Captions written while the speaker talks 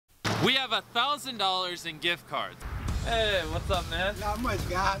We have $1,000 in gift cards. Hey, what's up, man? Not much,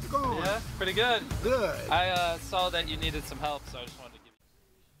 guys. How's it going? Yeah, pretty good. Good. I saw that you needed some help, so I just wanted to give you.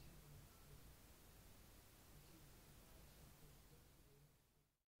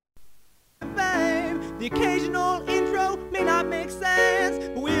 The occasional intro may not make sense,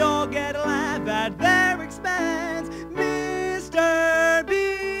 but we all get a laugh at their expense. Mr.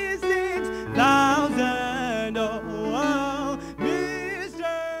 B 6,000. Oh,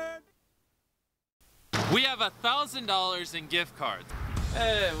 Mr. We have $1,000 in gift cards.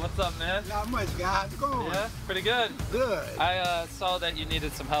 Hey, what's up, man? Not much, guys. How's it going? Yeah, pretty good. Good. I saw that you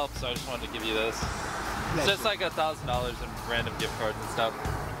needed some help, so I just wanted to give you this. It's just like $1,000 in random gift cards and stuff.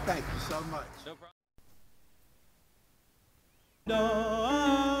 Thank you so much. No problem.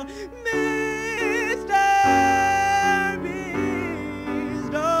 No, Mr.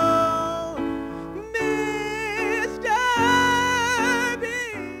 Beast, oh, Mr.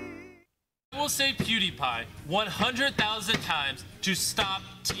 Beast. We'll say Pewdipie 100,000 times to stop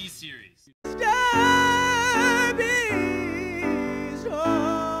T-Series. Mr. Beast,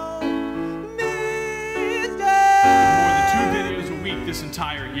 oh, Mr. More than 2 videos a week this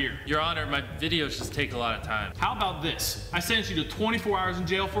entire year. Your Honor, my videos just take a lot of time. How about this? I sentence you to 24 hours in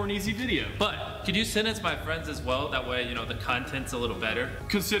jail for an easy video. But could you sentence my friends as well? That way, you know, the content's a little better.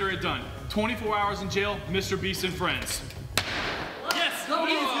 Consider it done. 24 hours in jail, Mr. Beast and friends.